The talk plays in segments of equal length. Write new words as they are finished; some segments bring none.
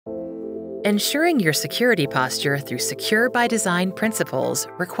Ensuring your security posture through secure by design principles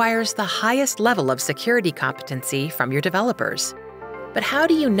requires the highest level of security competency from your developers. But how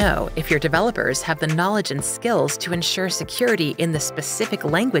do you know if your developers have the knowledge and skills to ensure security in the specific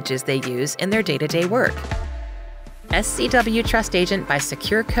languages they use in their day-to-day work? SCW Trust Agent by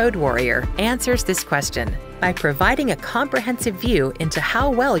Secure Code Warrior answers this question by providing a comprehensive view into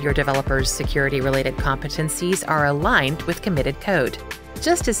how well your developers' security-related competencies are aligned with committed code.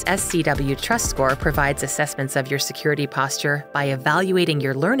 Just as SCW Trust Score provides assessments of your security posture by evaluating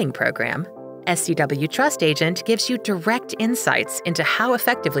your learning program, SCW Trust Agent gives you direct insights into how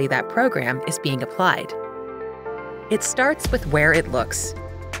effectively that program is being applied. It starts with where it looks.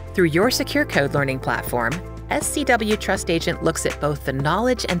 Through your secure code learning platform, SCW Trust Agent looks at both the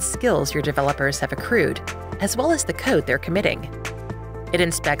knowledge and skills your developers have accrued, as well as the code they're committing. It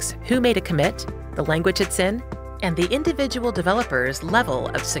inspects who made a commit, the language it's in, and the individual developer's level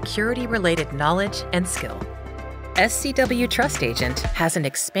of security-related knowledge and skill. SCW Trust Agent has an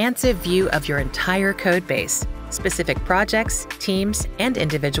expansive view of your entire code base, specific projects, teams, and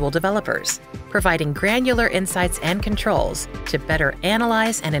individual developers, providing granular insights and controls to better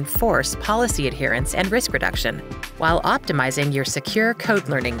analyze and enforce policy adherence and risk reduction, while optimizing your secure code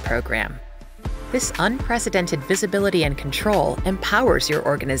learning program. This unprecedented visibility and control empowers your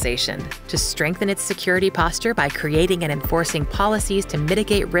organization to strengthen its security posture by creating and enforcing policies to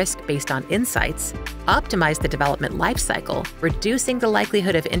mitigate risk based on insights, optimize the development lifecycle, reducing the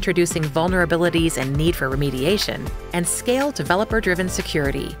likelihood of introducing vulnerabilities and need for remediation, and scale developer-driven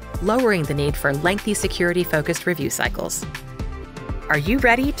security, lowering the need for lengthy security-focused review cycles. Are you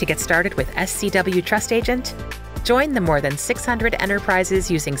ready to get started with SCW Trust Agent? Join the more than 600 enterprises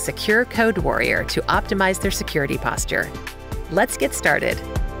using Secure Code Warrior to optimize their security posture. Let's get started.